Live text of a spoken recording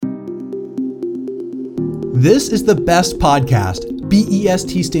This is the BEST podcast.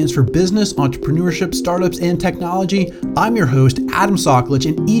 BEST stands for Business, Entrepreneurship, Startups, and Technology. I'm your host, Adam Soklich,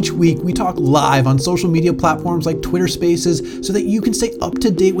 and each week we talk live on social media platforms like Twitter Spaces so that you can stay up to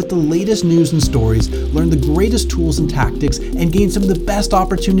date with the latest news and stories, learn the greatest tools and tactics, and gain some of the best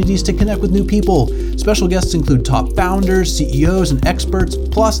opportunities to connect with new people. Special guests include top founders, CEOs, and experts.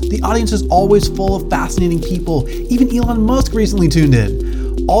 Plus, the audience is always full of fascinating people. Even Elon Musk recently tuned in.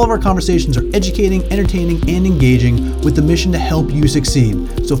 All of our conversations are educating, entertaining, and engaging with the mission to help you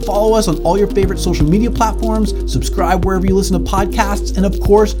succeed. So follow us on all your favorite social media platforms, subscribe wherever you listen to podcasts, and of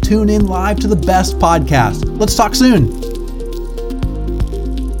course, tune in live to the BEST podcast. Let's talk soon.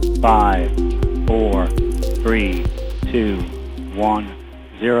 5, 4, 3, 2, 1,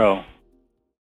 0.